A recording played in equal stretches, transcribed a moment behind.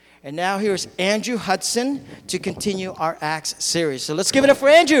And now here's Andrew Hudson to continue our Acts series. So let's give it up for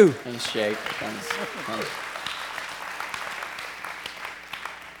Andrew. Thanks, Jake. Thanks.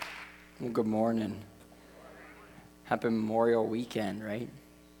 Well, good morning. Happy Memorial Weekend, right?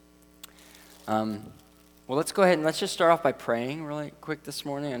 Well, let's go ahead and let's just start off by praying really quick this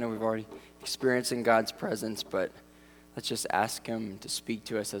morning. I know we've already experiencing God's presence, but let's just ask him to speak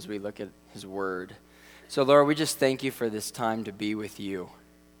to us as we look at his word. So, Lord, we just thank you for this time to be with you.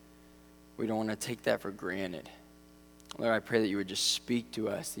 We don't want to take that for granted. Lord, I pray that you would just speak to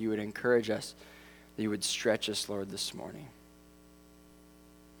us, that you would encourage us, that you would stretch us, Lord, this morning.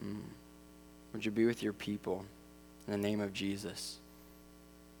 Would you be with your people in the name of Jesus?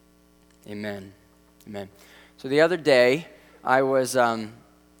 Amen. Amen. So the other day, I was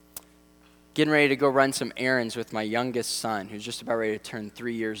getting ready to go run some errands with my youngest son, who's just about ready to turn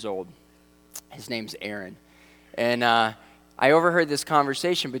 3 years old. His name's Aaron. And I overheard this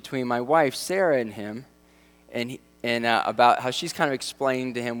conversation between my wife, Sarah, and him, and about how she's kind of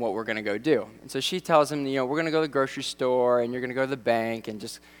explaining to him what we're going to go do. And so she tells him, we're going to go to the grocery store, and you're going to go to the bank, and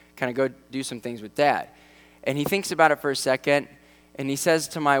just kind of go do some things with Dad. And he thinks about it for a second, and he says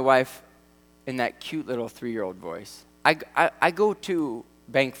to my wife in that cute little 3-year-old voice, I go to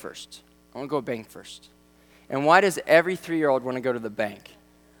bank first. I want to go bank first. And why does every 3-year-old want to go to the bank?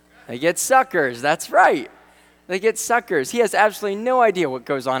 They get suckers. That's right. They get suckers. He has absolutely no idea what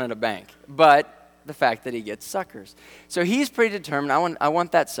goes on at a bank, but the fact that he gets suckers. So he's pretty determined, I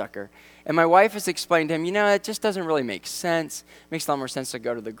want that sucker. And my wife has explained to him, it just doesn't really make sense. It makes a lot more sense to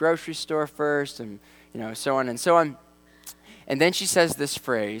go to the grocery store first and, so on and so on. And then she says this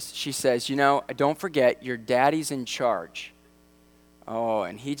phrase. She says, don't forget, your daddy's in charge. Oh,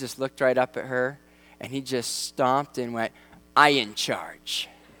 and he just looked right up at her, and he just stomped and went, I in charge.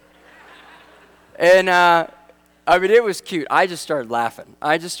 And, it was cute. I just started laughing.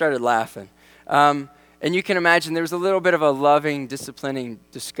 And you can imagine there was a little bit of a loving, disciplining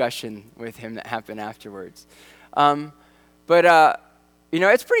discussion with him that happened afterwards. But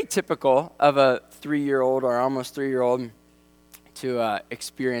it's pretty typical of a 3-year-old or almost 3-year-old to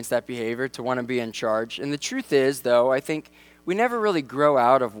experience that behavior, to want to be in charge. And the truth is, though, I think we never really grow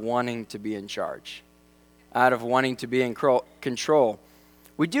out of wanting to be in charge, out of wanting to be in control.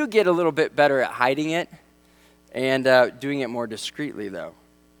 We do get a little bit better at hiding it and doing it more discreetly, though.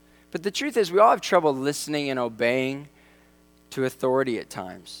 But the truth is, we all have trouble listening and obeying to authority at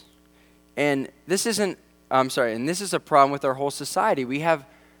times. And this is a problem with our whole society. We have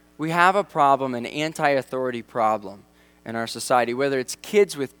a problem, an anti-authority problem in our society, whether it's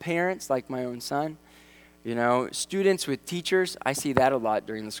kids with parents, like my own son, students with teachers. I see that a lot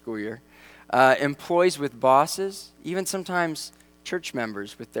during the school year. Employees with bosses, even sometimes church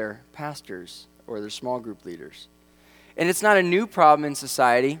members with their pastors or their small group leaders. And it's not a new problem in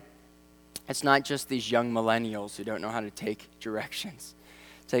society. It's not just these young millennials who don't know how to take directions,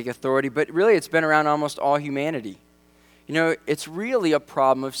 take authority, but really it's been around almost all humanity. It's really a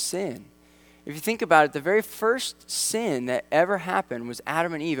problem of sin. If you think about it, the very first sin that ever happened was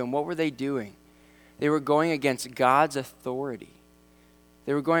Adam and Eve, and what were they doing? They were going against God's authority.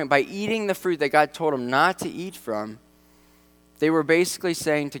 They were going, by eating the fruit that God told them not to eat from, they were basically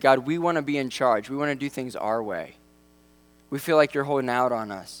saying to God, we want to be in charge. We want to do things our way. We feel like you're holding out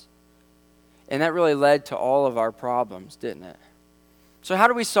on us. And that really led to all of our problems, didn't it? So how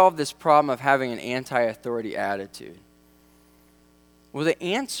do we solve this problem of having an anti-authority attitude? Well, the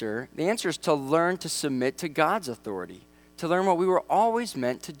answer is to learn to submit to God's authority, to learn what we were always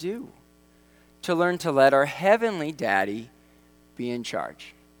meant to do, to learn to let our heavenly daddy be in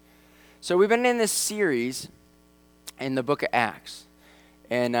charge. So we've been in this series in the book of Acts,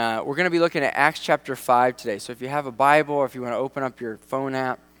 and we're going to be looking at Acts chapter 5 today. So if you have a Bible or if you want to open up your phone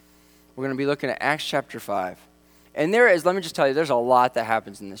app, we're going to be looking at Acts chapter 5. And let me just tell you, there's a lot that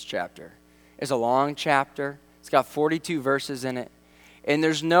happens in this chapter. It's a long chapter. It's got 42 verses in it. And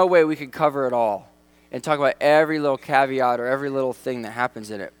there's no way we could cover it all and talk about every little caveat or every little thing that happens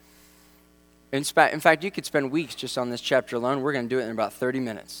in it. In fact, you could spend weeks just on this chapter alone. We're going to do it in about 30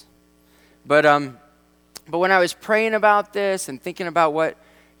 minutes. But when I was praying about this and thinking about what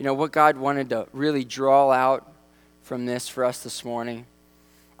God wanted to really draw out from this for us this morning,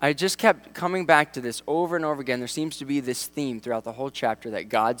 I just kept coming back to this over and over again. There seems to be this theme throughout the whole chapter that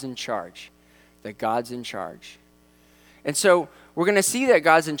God's in charge, that God's in charge. And so we're going to see that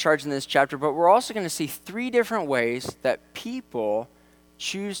God's in charge in this chapter, but we're also going to see 3 different ways that people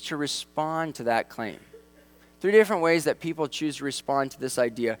choose to respond to that claim. 3 different ways that people choose to respond to this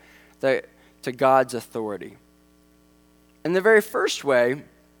idea, to God's authority. And the very first way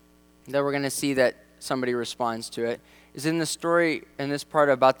that we're going to see that somebody responds to it is in the story in this part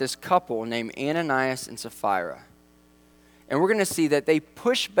about this couple named Ananias and Sapphira. And we're going to see that they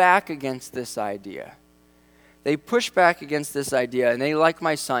push back against this idea. They push back against this idea, and they, like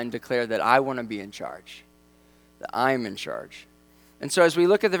my son, declare that I want to be in charge, that I am in charge. And so as we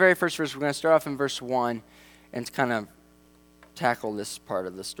look at the very first verse, we're going to start off in verse 1 and kind of tackle this part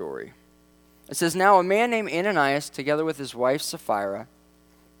of the story. It says, "Now a man named Ananias, together with his wife Sapphira,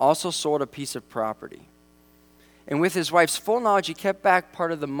 also sold a piece of property. And with his wife's full knowledge, he kept back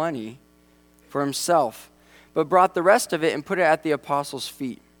part of the money for himself, but brought the rest of it and put it at the apostles'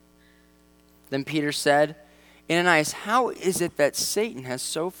 feet. Then Peter said, 'Ananias, how is it that Satan has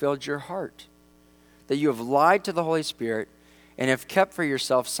so filled your heart, that you have lied to the Holy Spirit and have kept for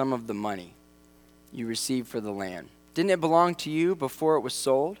yourself some of the money you received for the land? Didn't it belong to you before it was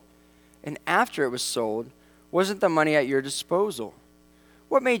sold? And after it was sold, wasn't the money at your disposal?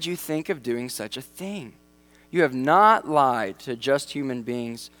 What made you think of doing such a thing? You have not lied to just human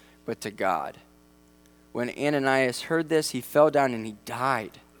beings, but to God.' When Ananias heard this, he fell down and he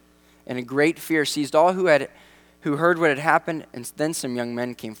died. And a great fear seized all who heard what had happened. And then some young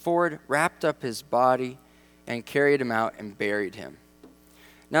men came forward, wrapped up his body, and carried him out and buried him."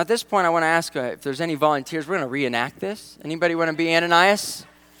 Now at this point, I want to ask if there's any volunteers. We're going to reenact this. Anybody want to be Ananias?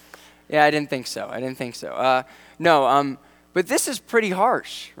 Yeah, I didn't think so. No, but this is pretty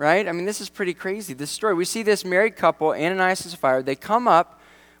harsh, right? I mean, this is pretty crazy, this story. We see this married couple, Ananias and Sapphira. They come up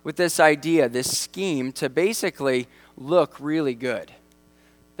with this idea, this scheme to basically look really good.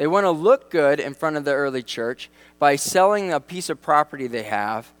 They want to look good in front of the early church by selling a piece of property they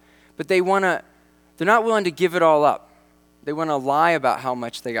have, but they're not willing to give it all up. They want to lie about how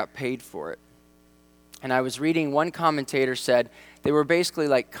much they got paid for it. And I was reading, one commentator said they were basically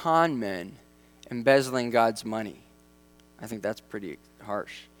like con men embezzling God's money. I think that's pretty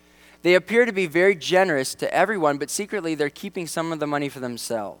harsh. They appear to be very generous to everyone, but secretly they're keeping some of the money for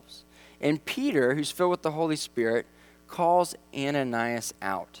themselves. And Peter, who's filled with the Holy Spirit, calls Ananias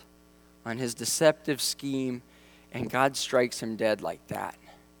out on his deceptive scheme, and God strikes him dead like that.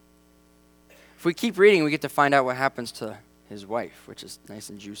 If we keep reading, we get to find out what happens to his wife, which is nice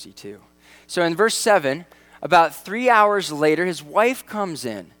and juicy too. So in verse 7, about 3 hours later, his wife comes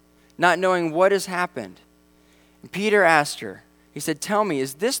in, not knowing what has happened. And Peter asked her, he said, "Tell me,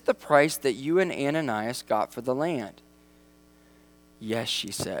 is this the price that you and Ananias got for the land?" "Yes,"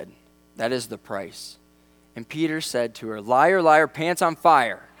 she said, "that is the price." And Peter said to her, "Liar, liar, pants on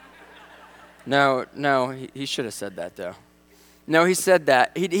fire." No, he should have said that though. No, he said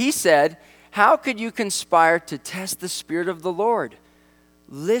that. He said, "How could you conspire to test the Spirit of the Lord?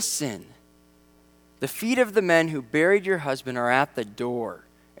 Listen, the feet of the men who buried your husband are at the door,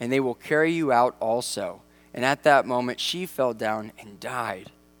 and they will carry you out also." And at that moment, she fell down and died.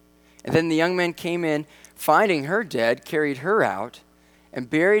 And then the young men came in, finding her dead, carried her out, and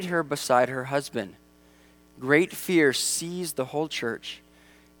buried her beside her husband. Great fear seized the whole church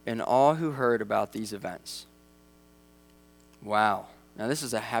and all who heard about these events. Wow. Now this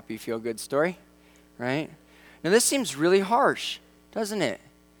is a happy, feel-good story, right? Now this seems really harsh, doesn't it?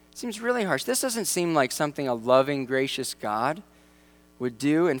 It seems really harsh. This doesn't seem like something a loving, gracious God would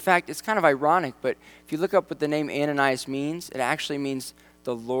do. In fact, it's kind of ironic, but if you look up what the name Ananias means, it actually means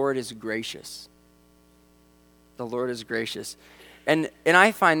the Lord is gracious. The Lord is gracious. And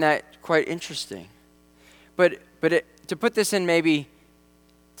I find that quite interesting. But to put this in maybe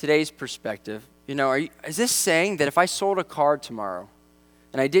today's perspective, is this saying that if I sold a car tomorrow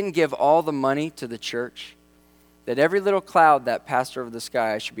and I didn't give all the money to the church, that every little cloud that passed over the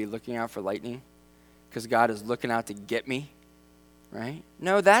sky I should be looking out for lightning because God is looking out to get me? Right?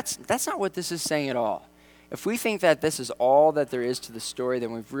 No, that's not what this is saying at all. If we think that this is all that there is to the story,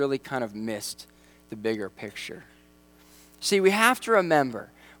 then we've really kind of missed the bigger picture. See, we have to remember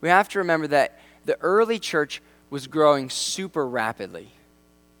that the early church was growing super rapidly.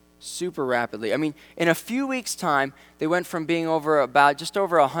 Super rapidly. I mean, in a few weeks' time, they went from being just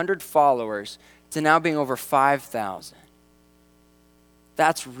over 100 followers to now being over 5,000.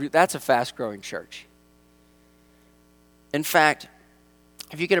 That's a fast-growing church. In fact,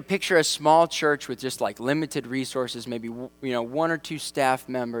 if you could picture a small church with just like limited resources, maybe one or two staff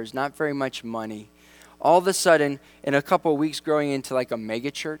members, not very much money, all of a sudden, in a couple of weeks growing into like a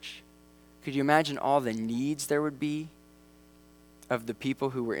mega church, could you imagine all the needs there would be of the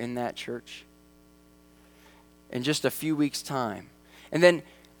people who were in that church in just a few weeks' time? And then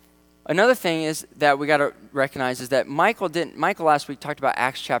another thing is that we got to recognize is that Michael last week talked about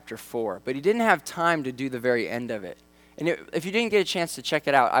Acts chapter 4, but he didn't have time to do the very end of it. And if you didn't get a chance to check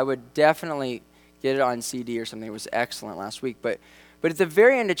it out, I would definitely get it on CD or something. It was excellent last week. But But at the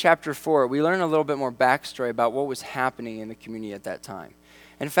very end of chapter 4, we learn a little bit more backstory about what was happening in the community at that time.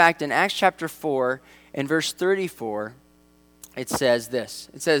 In fact, in Acts chapter 4, in verse 34, it says this.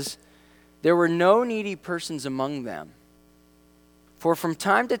 It says, "There were no needy persons among them. For from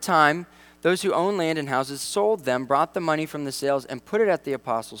time to time, those who owned land and houses sold them, brought the money from the sales, and put it at the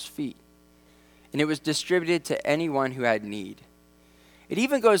apostles' feet. And it was distributed to anyone who had need." It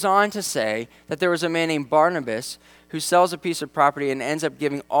even goes on to say that there was a man named Barnabas who sells a piece of property and ends up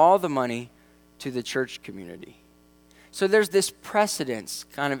giving all the money to the church community. So there's this precedence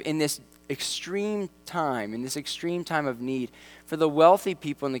kind of in this extreme time of need, for the wealthy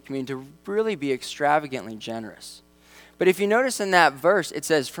people in the community to really be extravagantly generous. But if you notice in that verse, it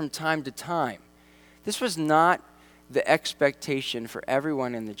says from time to time. This was not the expectation for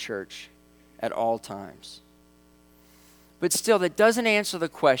everyone in the church at all times. But still, that doesn't answer the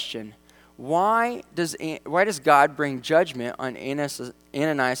question, why does God bring judgment on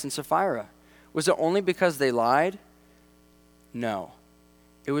Ananias and Sapphira? Was it only because they lied? No.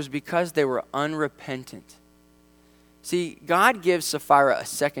 It was because they were unrepentant. See, God gives Sapphira a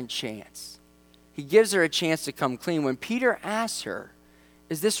second chance. He gives her a chance to come clean. When Peter asks her,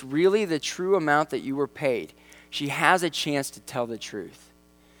 "Is this really the true amount that you were paid?" she has a chance to tell the truth.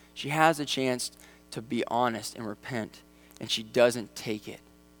 She has a chance to be honest and repent, and she doesn't take it.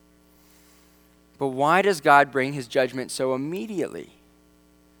 But why does God bring his judgment so immediately?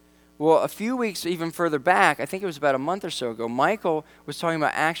 Well, a few weeks even further back, I think it was about a month or so ago, Michael was talking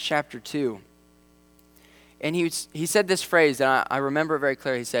about Acts chapter 2. And he said this phrase, and I remember it very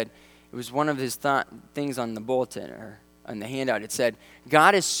clearly. He said, it was one of his things on the bulletin or on the handout. It said,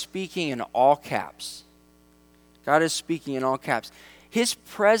 God is speaking in all caps. God is speaking in all caps. His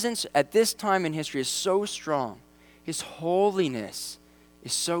presence at this time in history is so strong. His holiness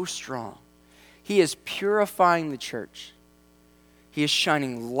is so strong. He is purifying the church. He is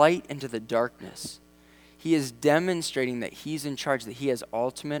shining light into the darkness. He is demonstrating that he's in charge, that he has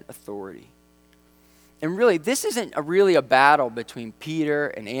ultimate authority. And really, this isn't really a battle between Peter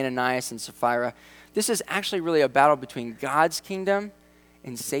and Ananias and Sapphira. This is actually really a battle between God's kingdom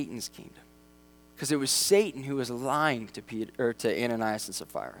and Satan's kingdom. Because it was Satan who was lying to Ananias and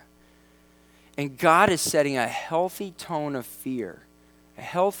Sapphira. And God is setting a healthy tone of fear, a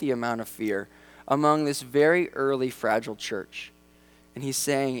healthy amount of fear among this very early fragile church. And he's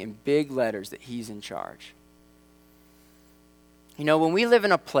saying in big letters that he's in charge. You know, when we live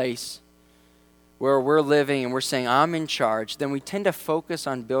in a place where we're living and we're saying, I'm in charge, then we tend to focus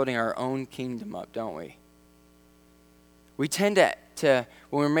on building our own kingdom up, don't we? We tend to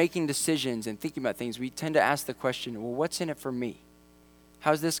when we're making decisions and thinking about things, we tend to ask the question, well, what's in it for me?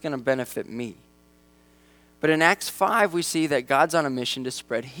 How's this going to benefit me? But in Acts 5, we see that God's on a mission to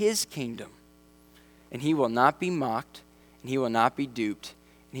spread his kingdom. And he will not be mocked, and he will not be duped,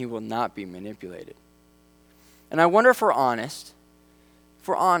 and he will not be manipulated. And I wonder if we're honest,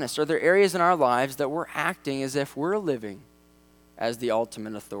 are there areas in our lives that we're acting as if we're living as the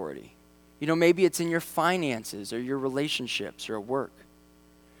ultimate authority? You know, maybe it's in your finances or your relationships or at work.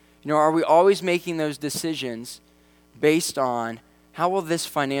 You know, are we always making those decisions based on how will this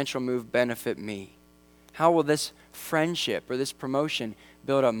financial move benefit me? How will this friendship or this promotion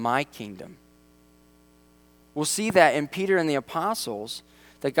build up my kingdom? We'll see that in Peter and the apostles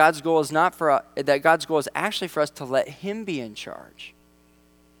that God's goal is actually for us to let him be in charge.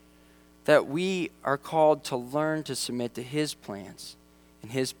 That we are called to learn to submit to his plans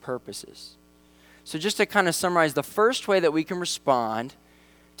and his purposes. So just to kind of summarize, the first way that we can respond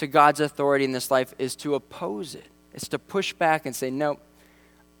to God's authority in this life is to oppose it. It's to push back and say, nope,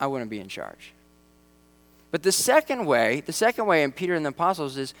 I want to be in charge. But the second way in Peter and the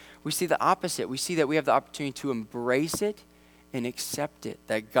apostles is we see the opposite. We see that we have the opportunity to embrace it and accept it,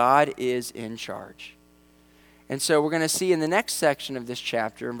 that God is in charge. And so we're going to see in the next section of this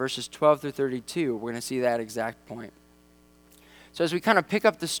chapter, in verses 12 through 32, we're going to see that exact point. So as we kind of pick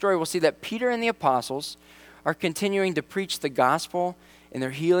up the story, we'll see that Peter and the apostles are continuing to preach the gospel, and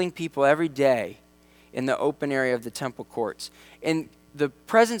they're healing people every day in the open area of the temple courts. And the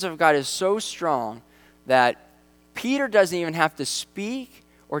presence of God is so strong that Peter doesn't even have to speak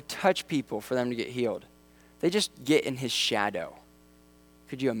or touch people for them to get healed. They just get in his shadow.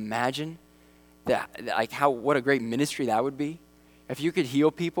 Could you imagine what a great ministry that would be? If you could heal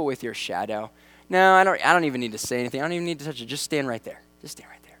people with your shadow. No, I don't even need to say anything. I don't even need to touch it. Just stand right there. Just stand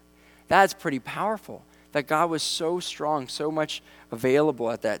right there. That's pretty powerful. That God was so strong, so much available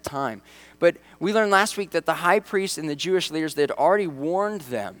at that time. But we learned last week that the high priest and the Jewish leaders, they had already warned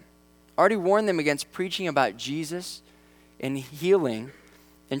them against preaching about Jesus and healing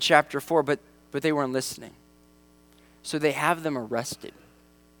in chapter 4, but they weren't listening. So they have them arrested.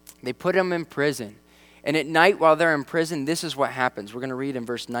 They put them in prison. And at night while they're in prison, this is what happens. We're going to read in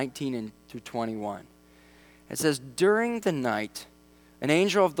verse 19 and through 21. It says, during the night, an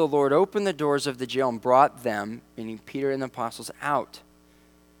angel of the Lord opened the doors of the jail and brought them, meaning Peter and the apostles, out.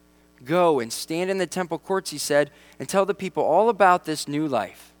 Go and stand in the temple courts, he said, and tell the people all about this new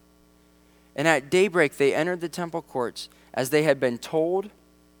life. And at daybreak they entered the temple courts as they had been told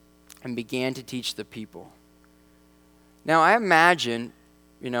and began to teach the people. Now I imagine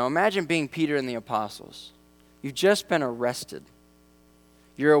being Peter and the apostles. You've just been arrested.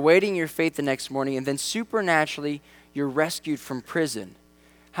 You're awaiting your fate the next morning, and then supernaturally you're rescued from prison.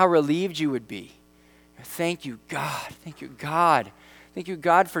 How relieved you would be. Thank you, God. Thank you, God. Thank you,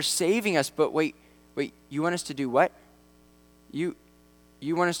 God, for saving us. But wait, you want us to do what? You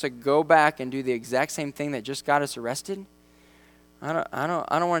want us to go back and do the exact same thing that just got us arrested? I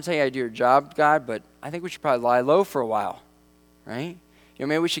don't want to tell you how to do your job, God, but I think we should probably lie low for a while, right?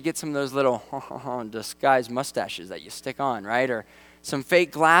 Maybe we should get some of those little disguised mustaches that you stick on, right? Or some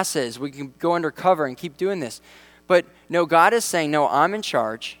fake glasses. We can go undercover and keep doing this. But no, God is saying, no, I'm in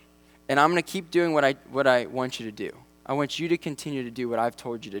charge, and I'm going to keep doing what I want you to do. I want you to continue to do what I've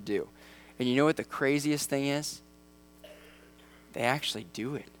told you to do. And you know what the craziest thing is? They actually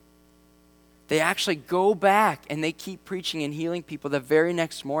do it. They actually go back and they keep preaching and healing people the very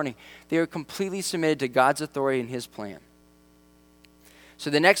next morning. They are completely submitted to God's authority and his plan. So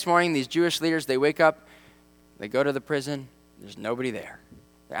the next morning, these Jewish leaders, they wake up, they go to the prison, there's nobody there.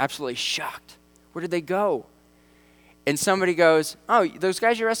 They're absolutely shocked. Where did they go? And somebody goes, oh, those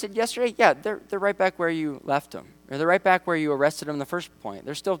guys you arrested yesterday? Yeah, they're right back where you left them. Or they're right back where you arrested them in the first point.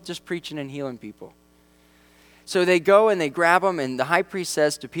 They're still just preaching and healing people. So they go and they grab them, and the high priest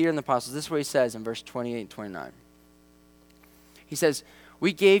says to Peter and the apostles, this is what he says in verse 28 and 29. He says,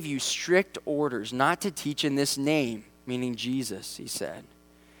 we gave you strict orders not to teach in this name, meaning Jesus, he said.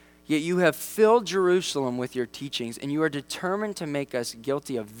 Yet you have filled Jerusalem with your teachings, and you are determined to make us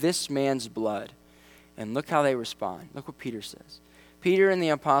guilty of this man's blood. And look how they respond. Look what Peter says. Peter and the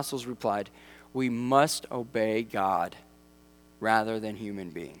apostles replied, we must obey God rather than human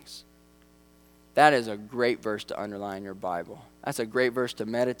beings. That is a great verse to underline in your Bible. That's a great verse to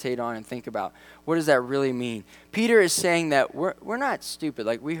meditate on and think about. What does that really mean? Peter is saying that we're not stupid.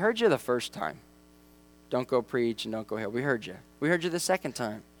 Like, we heard you the first time. Don't go preach and don't go heal. We heard you. We heard you the second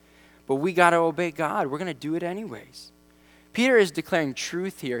time. But we got to obey God. We're going to do it anyways. Peter is declaring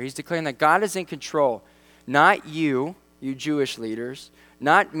truth here. He's declaring that God is in control. Not you Jewish leaders.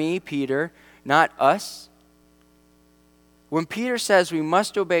 Not me, Peter. Not us. When Peter says we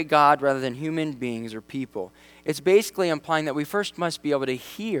must obey God rather than human beings or people, it's basically implying that we first must be able to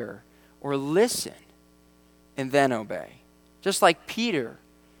hear or listen and then obey. Just like Peter,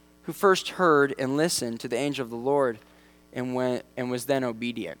 who first heard and listened to the angel of the Lord and was then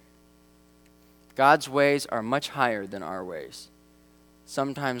obedient. God's ways are much higher than our ways.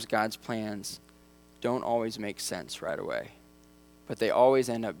 Sometimes God's plans don't always make sense right away, but they always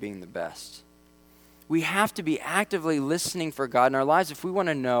end up being the best. We have to be actively listening for God in our lives if we want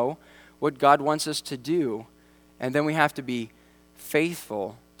to know what God wants us to do, and then we have to be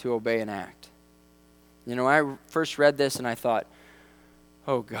faithful to obey and act. I first read this and I thought,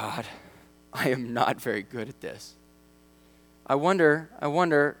 oh God, I am not very good at this. I wonder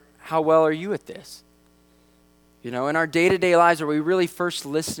how well are you at this? In our day-to-day lives, are we really first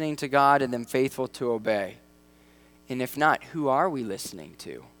listening to God and then faithful to obey? And if not, who are we listening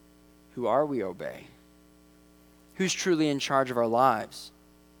to? Who are we obeying? Who's truly in charge of our lives?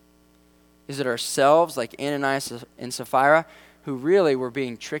 Is it ourselves, like Ananias and Sapphira, who really were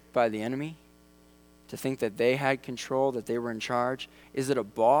being tricked by the enemy to think that they had control, that they were in charge? Is it a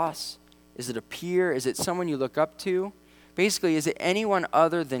boss? Is it a peer? Is it someone you look up to? Basically, is it anyone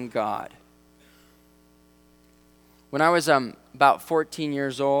other than God? When I was about 14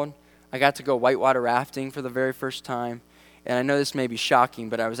 years old, I got to go whitewater rafting for the very first time. And I know this may be shocking,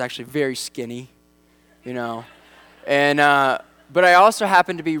 but I was actually very skinny, And but I also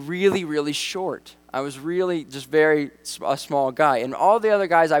happened to be really, really short. I was really just a small guy. And all the other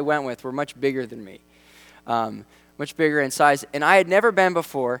guys I went with were much bigger than me, much bigger in size. And I had never been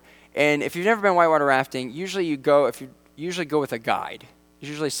before. And if you've never been whitewater rafting, usually you go with a guide. There's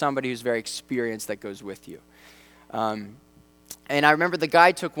usually somebody who's very experienced that goes with you. And I remember the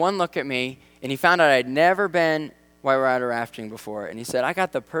guide took one look at me, and he found out I'd never been whitewater rafting before. And he said, I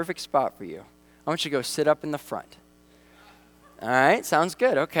got the perfect spot for you. I want you to go sit up in the front. All right, sounds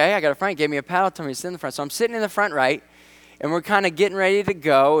good. Okay, I got a front. He gave me a paddle, told me to sit in the front. So I'm sitting in the front right, and we're kind of getting ready to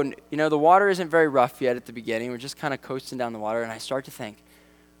go. And, the water isn't very rough yet at the beginning. We're just kind of coasting down the water. And I start to think,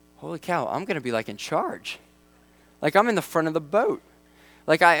 holy cow, I'm going to be like in charge. Like I'm in the front of the boat.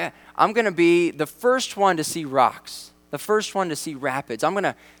 Like I'm going to be the first one to see rocks, the first one to see rapids. I'm going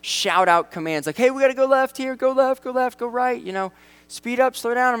to shout out commands like, hey, we got to go left here, go left, go right, speed up,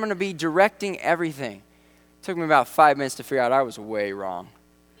 slow down. I'm going to be directing everything. It took me about 5 minutes to figure out I was way wrong.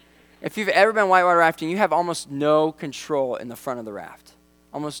 If you've ever been whitewater rafting, you have almost no control in the front of the raft.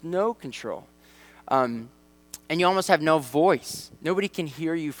 Almost no control. And you almost have no voice. Nobody can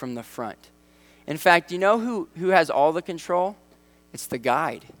hear you from the front. In fact, you know who has all the control? It's the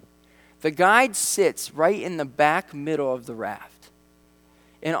guide. The guide sits right in the back middle of the raft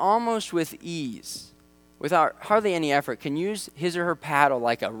and almost with ease, without hardly any effort, can use his or her paddle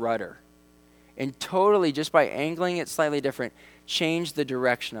like a rudder and totally, just by angling it slightly different, change the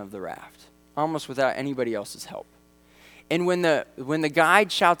direction of the raft, almost without anybody else's help. And when the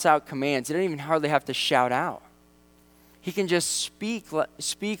guide shouts out commands, he doesn't even hardly have to shout out. He can just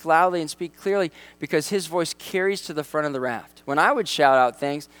speak loudly and speak clearly because his voice carries to the front of the raft. When I would shout out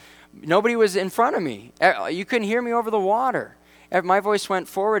things, nobody was in front of me. You couldn't hear me over the water. My voice went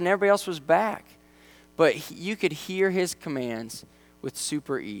forward and everybody else was back. But you could hear his commands with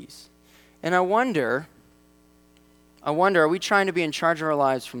super ease. And I wonder, are we trying to be in charge of our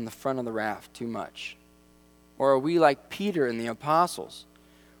lives from the front of the raft too much? Or are we like Peter and the apostles,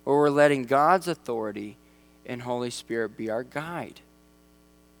 or we're letting God's authority and Holy Spirit be our guide?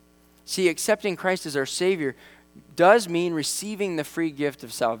 See, accepting Christ as our Savior does mean receiving the free gift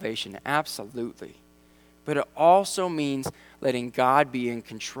of salvation, absolutely. But it also means letting God be in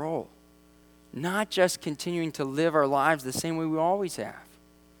control, not just continuing to live our lives the same way we always have.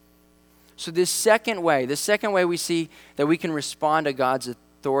 So the second way we see that we can respond to God's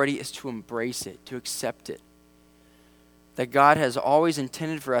authority is to embrace it, to accept it. That God has always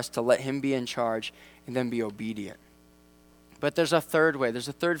intended for us to let him be in charge and then be obedient. But there's a third way. There's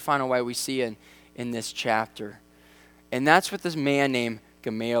a third final way we see in this chapter. And that's with this man named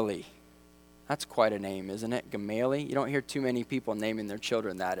Gamaliel. That's quite a name, isn't it? Gamaliel. You don't hear too many people naming their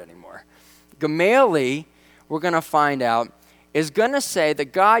children that anymore. Gamaliel, we're going to find out, is going to say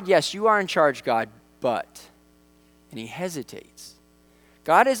that God, yes, you are in charge, God, but. And he hesitates.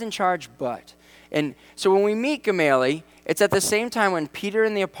 God is in charge, but. And so when we meet Gamaliel, it's at the same time when Peter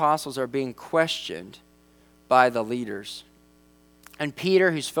and the apostles are being questioned by the leaders. And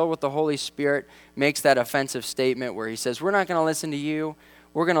Peter, who's filled with the Holy Spirit, makes that offensive statement where he says, we're not going to listen to you,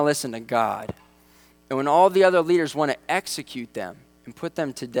 we're going to listen to God. And when all the other leaders want to execute them and put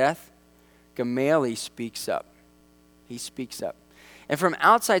them to death, Gamaliel speaks up. He speaks up. And from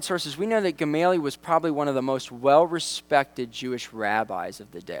outside sources, we know that Gamaliel was probably one of the most well-respected Jewish rabbis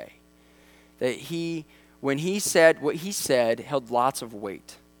of the day. That when he said what he said, held lots of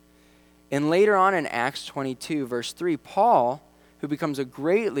weight. And later on in Acts 22, verse 3, Paul, who becomes a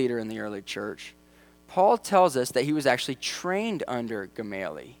great leader in the early church, Paul tells us that he was actually trained under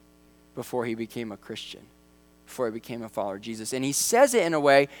Gamaliel before he became a Christian, before he became a follower of Jesus. And he says it in a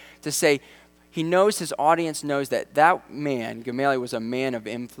way to say he knows his audience knows that man, Gamaliel, was a man of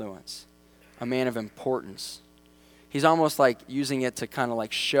influence, a man of importance. He's almost like using it to kind of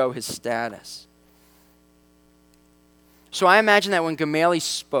like show his status. So I imagine that when Gamaliel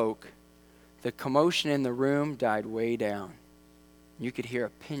spoke, the commotion in the room died way down. You could hear a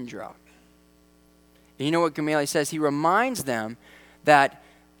pin drop. And you know what Gamaliel says? He reminds these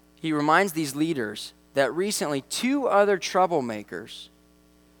leaders that recently 2 other troublemakers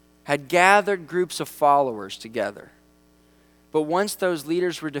had gathered groups of followers together. But once those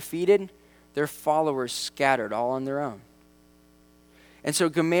leaders were defeated, their followers scattered all on their own. And so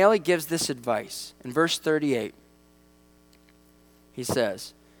Gamaliel gives this advice. In verse 38, he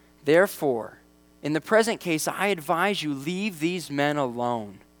says, therefore, in the present case, I advise you, leave these men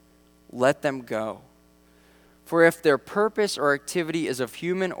alone. Let them go. For if their purpose or activity is of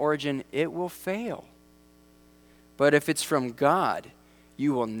human origin, it will fail. But if it's from God,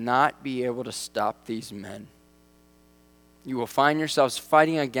 you will not be able to stop these men. You will find yourselves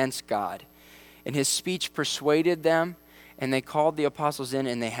fighting against God. And his speech persuaded them, and they called the apostles in,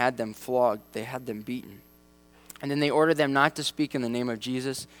 and they had them flogged. They had them beaten. And then they ordered them not to speak in the name of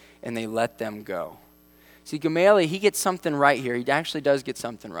Jesus, and they let them go. See, Gamaliel, he gets something right here. He actually does get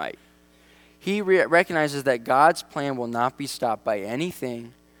something right. He recognizes that God's plan will not be stopped by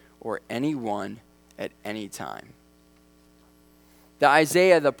anything or anyone at any time. The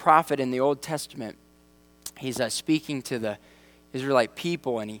Isaiah, the prophet in the Old Testament, he's speaking to the Israelite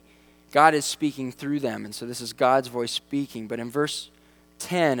people, and God is speaking through them. And so this is God's voice speaking. But in verse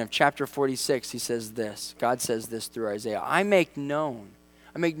 10 of chapter 46, he says this. God says this through Isaiah. I make known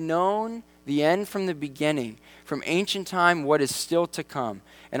I make known the end from the beginning, from ancient time what is still to come.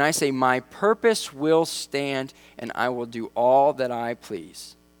 And I say, my purpose will stand, and I will do all that I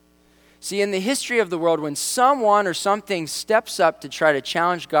please. See, in the history of the world, when someone or something steps up to try to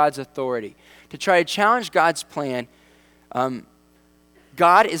challenge God's authority, to try to challenge God's plan,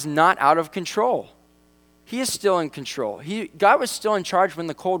 God is not out of control. He is still in control. God was still in charge when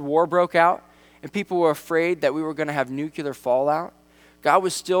the Cold War broke out and people were afraid that we were going to have nuclear fallout. God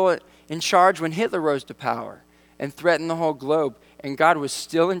was still in charge when Hitler rose to power and threatened the whole globe, and God was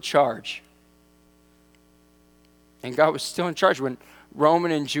still in charge. And God was still in charge when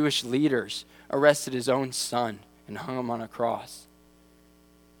Roman and Jewish leaders arrested his own son and hung him on a cross.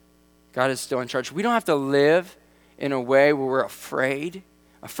 God is still in charge. We don't have to live in a way where we're afraid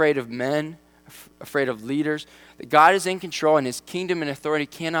of men, afraid of leaders. That God is in control and his kingdom and authority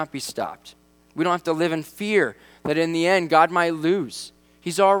cannot be stopped. We don't have to live in fear that in the end God might lose.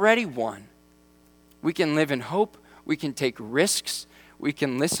 He's already won. We can live in hope. We can take risks. We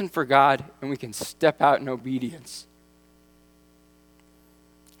can listen for God, and we can step out in obedience.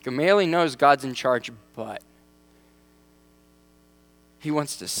 Gamaliel knows God's in charge, but he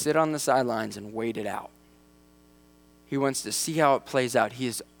wants to sit on the sidelines and wait it out. He wants to see how it plays out. He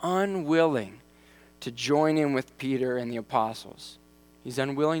is unwilling to join in with Peter and the apostles. He's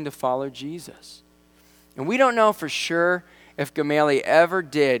unwilling to follow Jesus. And we don't know for sure if Gamaliel ever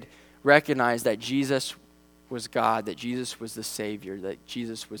did recognize that Jesus was God, that Jesus was the Savior, that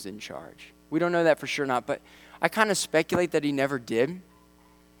Jesus was in charge. We don't know that for sure not, but I kind of speculate that he never did.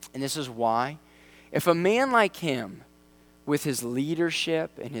 And this is why. If a man like him, with his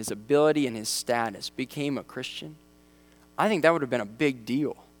leadership and his ability and his status, became a Christian, I think that would have been a big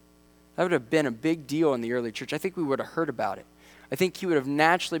deal. That would have been a big deal in the early church. I think we would have heard about it. I think he would have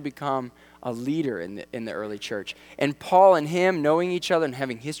naturally become a leader in the early church. And Paul and him knowing each other and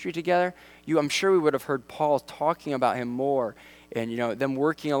having history together, I'm sure we would have heard Paul talking about him more and them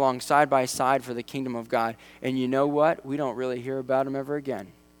working along side by side for the kingdom of God. And you know what? We don't really hear about him ever again.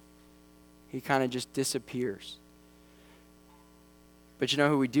 He kind of just disappears. But you know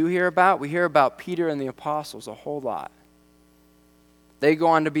who we do hear about? We hear about Peter and the apostles a whole lot. They go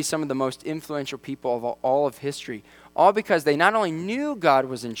on to be some of the most influential people of all of history, all because they not only knew God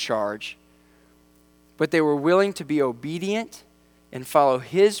was in charge, but they were willing to be obedient and follow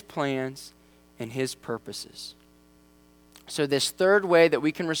his plans and his purposes. So this third way that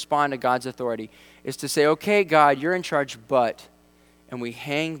we can respond to God's authority is to say, okay, God, you're in charge, but, and we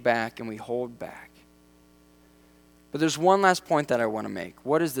hang back and we hold back. But there's one last point that I want to make.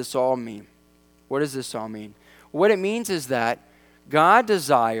 What does this all mean? What does this all mean? What it means is that God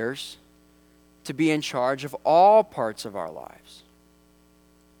desires to be in charge of all parts of our lives.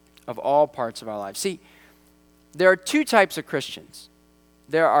 Of all parts of our lives. See, there are two types of Christians.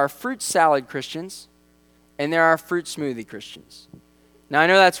 There are fruit salad Christians, and there are fruit smoothie Christians. Now, I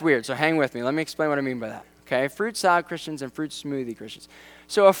know that's weird, so hang with me. Let me explain what I mean by that. Okay, fruit salad Christians and fruit smoothie Christians.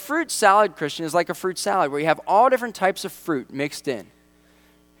 So a fruit salad Christian is like a fruit salad where you have all different types of fruit mixed in.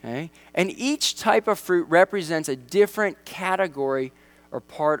 Okay? And each type of fruit represents a different category or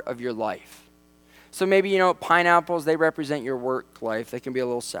part of your life. So maybe, pineapples, they represent your work life. They can be a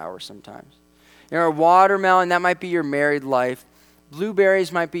little sour sometimes. Watermelon, that might be your married life.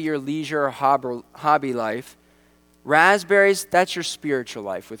 Blueberries might be your leisure or hobby life. Raspberries, that's your spiritual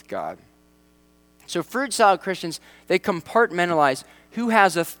life with God. So fruit salad Christians, they compartmentalize who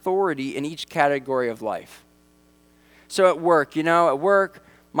has authority in each category of life. So at work,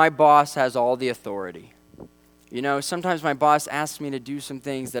 my boss has all the authority. Sometimes my boss asks me to do some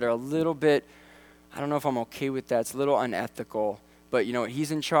things that are a little bit, I don't know if I'm okay with that. It's a little unethical. But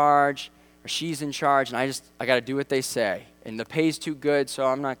he's in charge or she's in charge, and I got to do what they say. And the pay's too good, so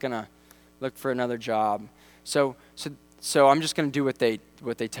I'm not going to look for another job. So I'm just going to do what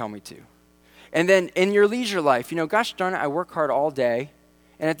they tell me to. And then in your leisure life, gosh darn it, I work hard all day.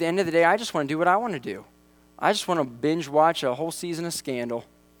 And at the end of the day, I just want to do what I want to do. I just want to binge watch a whole season of Scandal.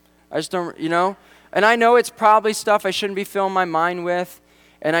 I just don't, And I know it's probably stuff I shouldn't be filling my mind with.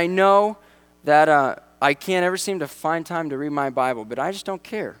 And I know that I can't ever seem to find time to read my Bible. But I just don't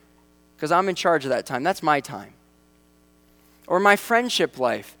care. Because I'm in charge of that time. That's my time. Or my friendship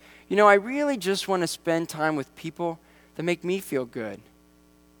life. I really just want to spend time with people that make me feel good.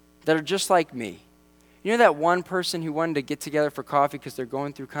 That are just like me. That one person who wanted to get together for coffee because they're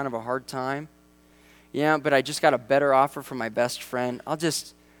going through kind of a hard time? Yeah, but I just got a better offer from my best friend. I'll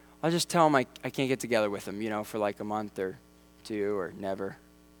just tell them I can't get together with them, for like a month or two or never.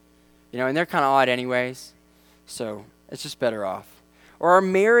 And they're kind of odd anyways. So it's just better off. Or our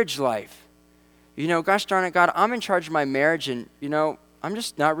marriage life. Gosh darn it, God, I'm in charge of my marriage and, I'm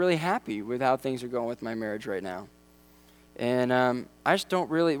just not really happy with how things are going with my marriage right now. And I just don't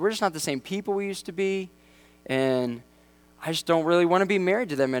really, we're just not the same people we used to be. And I just don't really want to be married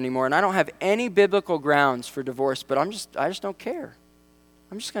to them anymore. And I don't have any biblical grounds for divorce, but I just don't care.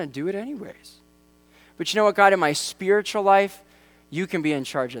 I'm just going to do it anyways. But you know what, God, in my spiritual life, you can be in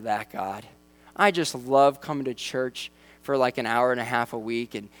charge of that, God. I just love coming to church for like an hour and a half a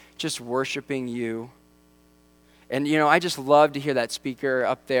week and just worshiping you. And, I just love to hear that speaker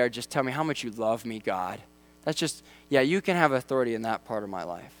up there just tell me how much you love me, God. That's just, you can have authority in that part of my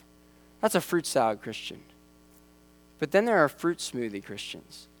life. That's a fruit salad Christian. But then there are fruit smoothie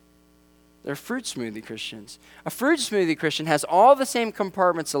Christians. They're fruit smoothie Christians. A fruit smoothie Christian has all the same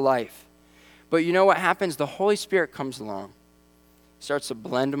compartments of life. But you know what happens? The Holy Spirit comes along, starts to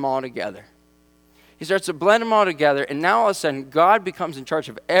blend them all together. He starts to blend them all together, and now all of a sudden, God becomes in charge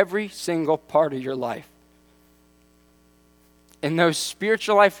of every single part of your life. And those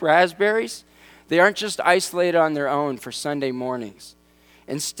spiritual life raspberries, they aren't just isolated on their own for Sunday mornings.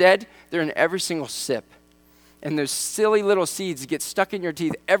 Instead, they're in every single sip. And those silly little seeds get stuck in your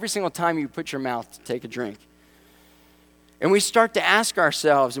teeth every single time you put your mouth to take a drink. And we start to ask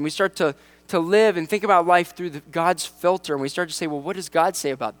ourselves, and we start to live and think about life through God's filter, and we start to say, well, what does God say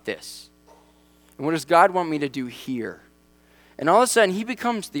about this? And what does God want me to do here? And all of a sudden, he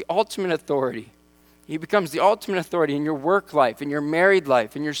becomes the ultimate authority. He becomes the ultimate authority in your work life, in your married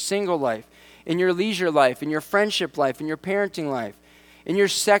life, in your single life, in your leisure life, in your friendship life, in your parenting life, in your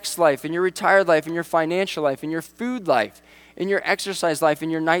sex life, in your retired life, in your financial life, in your food life, in your exercise life, in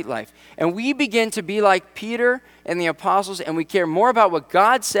your night life. And we begin to be like Peter and the apostles, and we care more about what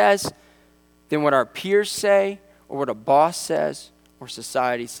God says than what our peers say, or what a boss says, or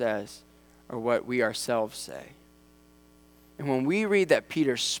society says, or what we ourselves say. And when we read that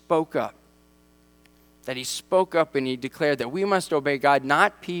Peter spoke up, that he spoke up and he declared that we must obey God,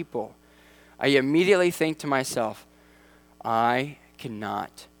 not people, I immediately think to myself, I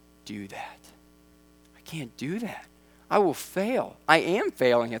cannot do that. I can't do that. I will fail. I am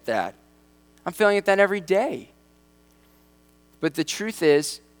failing at that. I'm failing at that every day. But the truth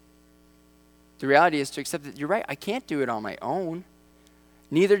is, the reality is to accept that you're right, I can't do it on my own.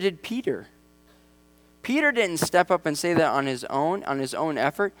 Neither did Peter. Peter didn't step up and say that on his own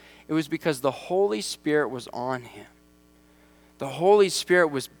effort. It was because the Holy Spirit was on him. The Holy Spirit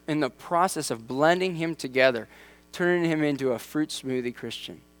was in the process of blending him together, turning him into a fruit smoothie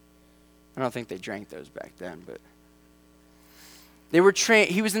Christian. I don't think they drank those back then, but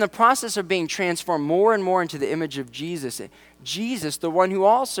he was in the process of being transformed more and more into the image of Jesus. Jesus, the one who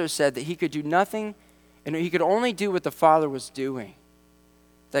also said that he could do nothing and he could only do what the Father was doing.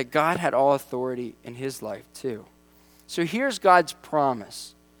 That God had all authority in his life too. So here's God's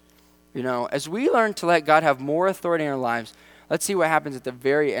promise. As we learn to let God have more authority in our lives, let's see what happens at the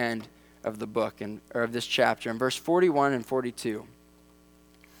very end of the book, or of this chapter, in verse 41 and 42.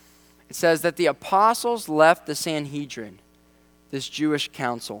 It says that the apostles left the Sanhedrin, this Jewish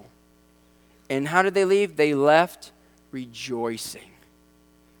council. And how did they leave? They left rejoicing,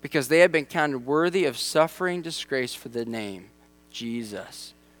 because they had been counted worthy of suffering disgrace for the name,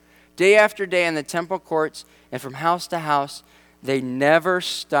 Jesus. Day after day in the temple courts and from house to house, they never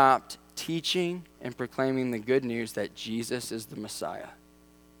stopped teaching and proclaiming the good news that Jesus is the Messiah.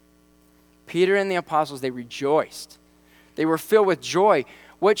 Peter and the apostles, they rejoiced. They were filled with joy.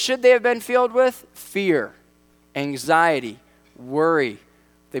 What should they have been filled with? Fear, anxiety, worry.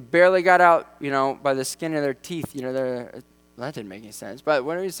 They barely got out, by the skin of their teeth. That didn't make any sense. But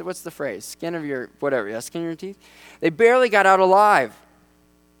what's the phrase? Skin of your, whatever, skin of your teeth? They barely got out alive.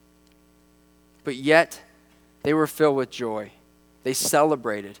 But yet, they were filled with joy. They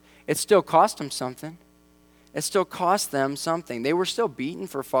celebrated. It still cost them something. It still cost them something. They were still beaten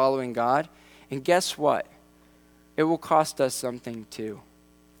for following God. And guess what? It will cost us something too.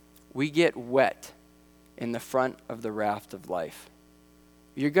 We get wet in the front of the raft of life.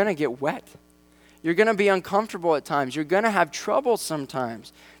 You're going to get wet. You're going to be uncomfortable at times. You're going to have trouble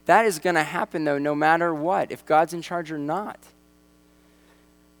sometimes. That is going to happen, though, no matter what, if God's in charge or not.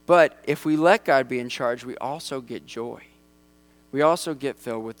 But if we let God be in charge, we also get joy. We also get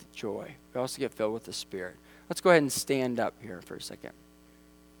filled with joy. We also get filled with the Spirit. Let's go ahead and stand up here for a second.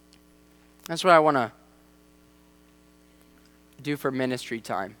 That's what I want to do for ministry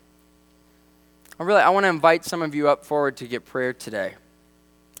time. I want to invite some of you up forward to get prayer today.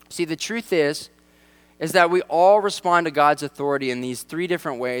 See, the truth is that we all respond to God's authority in these three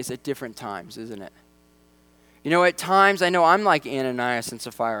different ways at different times, isn't it? At times, I know I'm like Ananias and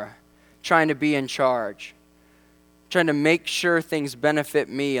Sapphira, trying to be in charge, trying to make sure things benefit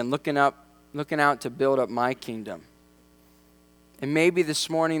me and looking out to build up my kingdom. And maybe this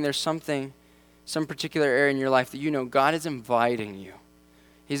morning there's some particular area in your life that you know God is inviting you.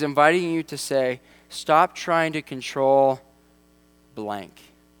 He's inviting you to say, stop trying to control blank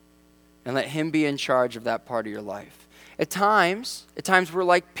and let him be in charge of that part of your life. At times we're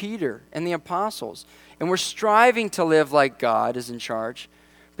like Peter and the apostles, and we're striving to live like God is in charge.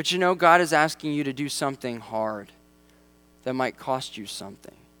 But you know, God is asking you to do something hard that might cost you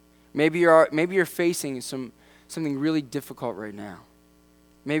something. Maybe you're facing something really difficult right now.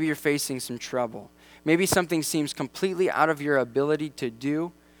 Maybe you're facing some trouble. Maybe something seems completely out of your ability to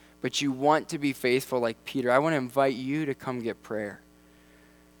do, but you want to be faithful like Peter. I want to invite you to come get prayer.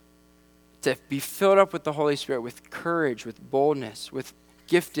 To be filled up with the Holy Spirit, with courage, with boldness, with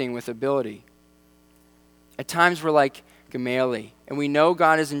gifting, with ability. At times we're like Gamaliel, and we know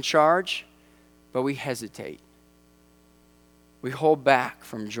God is in charge, but we hesitate. We hold back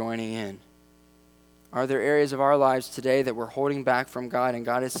from joining in. Are there areas of our lives today that we're holding back from God, and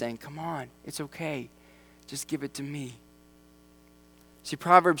God is saying, come on, it's okay. Just give it to me. See,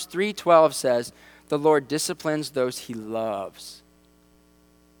 Proverbs 3:12 says, the Lord disciplines those he loves,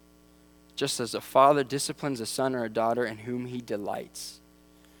 just as a father disciplines a son or a daughter in whom he delights.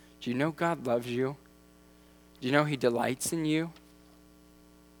 Do you know God loves you? Do you know he delights in you?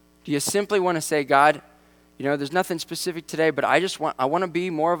 Do you simply want to say, God, you know, there's nothing specific today, but I want to be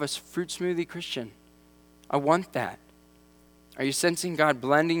more of a fruit smoothie Christian. I want that. Are you sensing God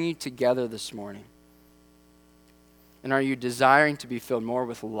blending you together this morning? And are you desiring to be filled more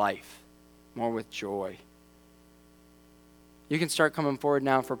with life, more with joy? You can start coming forward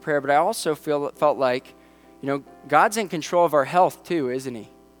now for prayer, but I also felt like, you know, God's in control of our health too, isn't he?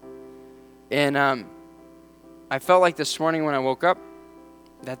 And I felt like this morning when I woke up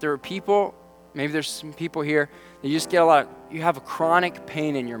that there were people, maybe there's some people here, that you just get you have a chronic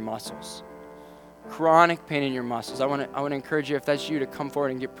pain in your muscles. Chronic pain in your muscles. I want to encourage you, if that's you, to come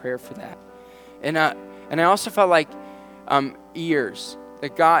forward and get prayer for that. And I also felt like ears.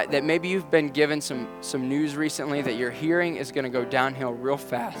 That maybe you've been given some news recently that your hearing is going to go downhill real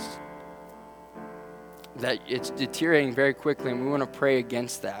fast. That it's deteriorating very quickly, and we want to pray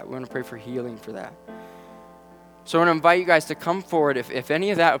against that. We want to pray for healing for that. So I want to invite you guys to come forward if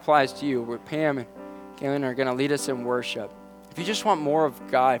any of that applies to you. Where Pam and Galen are going to lead us in worship. If you just want more of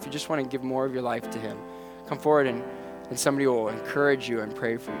God, if you just want to give more of your life to him, come forward and somebody will encourage you and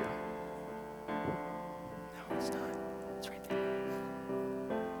pray for you. No, it's not. It's right there.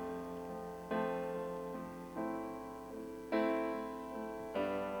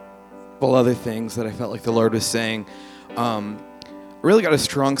 Couple other things that I felt like the Lord was saying. Really got a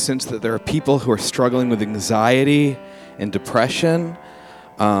strong sense that there are people who are struggling with anxiety and depression.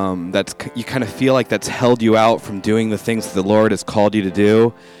 You kind of feel like that's held you out from doing the things that the Lord has called you to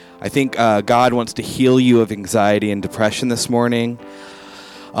do. I think God wants to heal you of anxiety and depression this morning.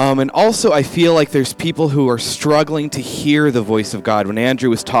 And also I feel like there's people who are struggling to hear the voice of God. When Andrew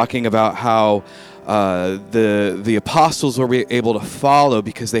was talking about how the apostles were able to follow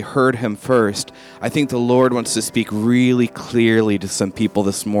because they heard him first, I think the Lord wants to speak really clearly to some people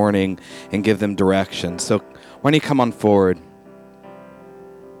this morning and give them direction. So why don't you come on forward?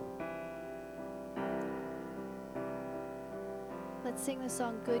 Let's sing the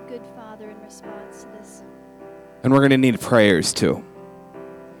song Good, Good Father in response to this. And we're going to need prayers too.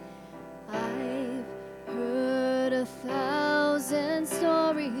 I've heard 1,000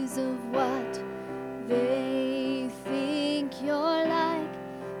 stories of what they think you're like,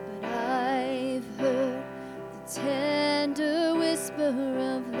 but I've heard the tender whisper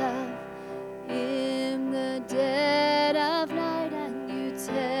of love in the dead of night, and you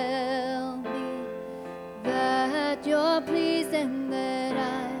tell me that you're pleased and that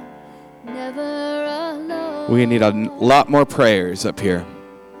I'm never alone. We need a lot more prayers up here.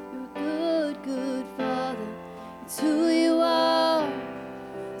 You're good, good Father. It's who you are.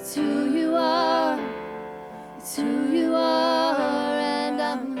 It's who you are. It's who you are, and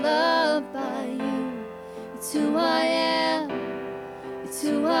I'm loved by you. It's who I am. It's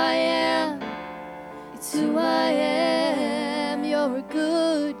who I am. It's who I am. You're a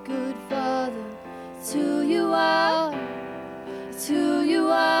good, good Father. It's who you are. It's who you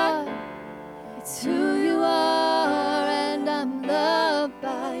are. It's who you are, and I'm loved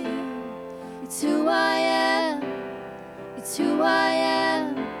by you. It's who I am. It's who I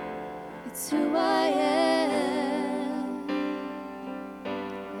am. It's who I am.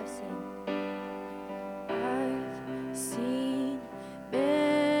 I've seen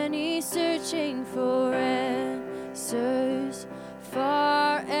many searching for answers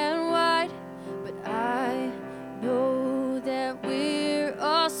far and wide, but I know that we're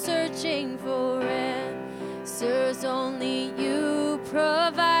all searching for answers only you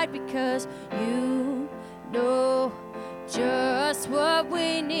provide because you know just what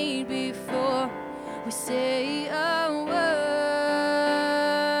we need before we say a word.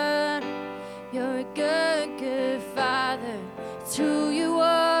 You're a good, good Father. It's who you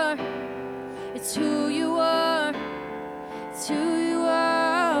are. It's who you are. It's who you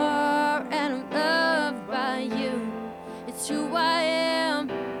are. And I'm loved by you. It's who I am.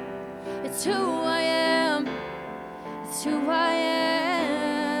 It's who I am. It's who I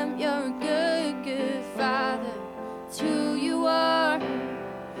am. You're a good, good Father. It's who you are.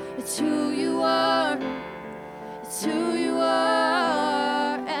 It's who you are. It's who you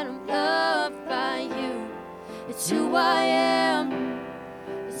are. And I'm loved by you. It's who I am.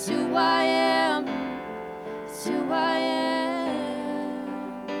 It's who I am. It's who I am.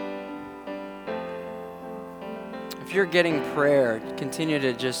 If you're getting prayer, continue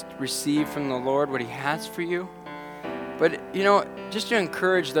to just receive from the Lord what he has for you. But, just to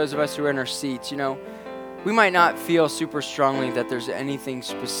encourage those of us who are in our seats, we might not feel super strongly that there's anything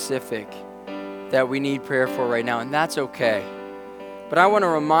specific that we need prayer for right now, and that's okay. But I want to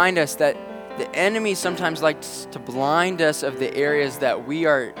remind us that the enemy sometimes likes to blind us of the areas that we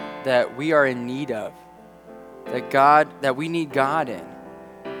are in need of, that we need God in.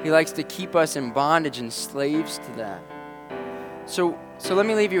 He likes to keep us in bondage and slaves to that. So let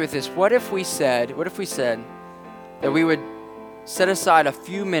me leave you with this. What if we said that we would set aside a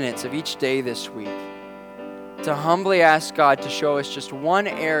few minutes of each day this week to humbly ask God to show us just one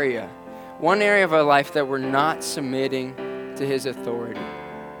area of our life that we're not submitting to his authority.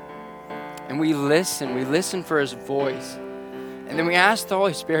 And we listen for his voice. And then we ask the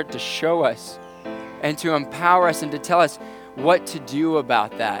Holy Spirit to show us and to empower us and to tell us what to do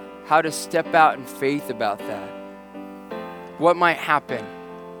about that, how to step out in faith about that. What might happen?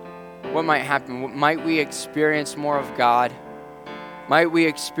 Might we experience more of God? Might we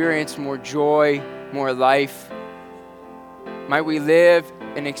experience more joy, more life? Might we live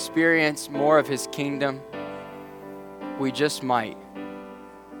and experience more of his kingdom? We just might.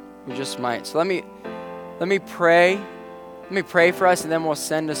 So let me pray. Let me pray for us, and then we'll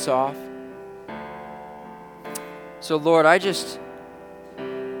send us off. So Lord,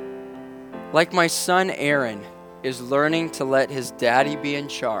 like my son Aaron is learning to let his daddy be in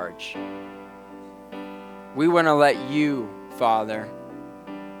charge, we want to let you, Father,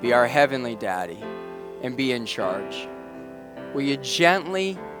 be our heavenly daddy and be in charge. Will you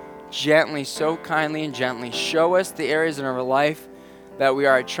gently, so kindly and gently show us the areas in our life that we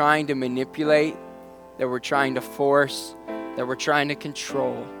are trying to manipulate, that we're trying to force, that we're trying to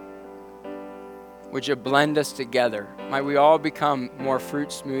control? Would you blend us together? Might we all become more fruit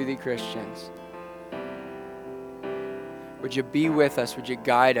smoothie Christians? Would you be with us? Would you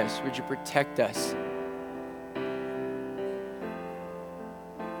guide us? Would you protect us?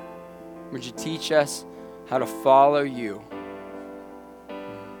 Would you teach us how to follow you?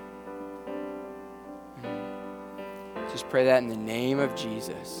 Just pray that in the name of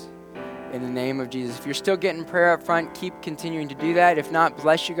Jesus. In the name of Jesus. If you're still getting prayer up front, keep continuing to do that. If not,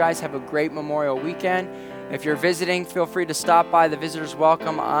 bless you guys. Have a great Memorial weekend. If you're visiting, feel free to stop by. The visitors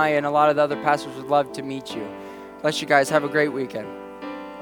welcome. I and a lot of the other pastors would love to meet you. Bless you guys. Have a great weekend.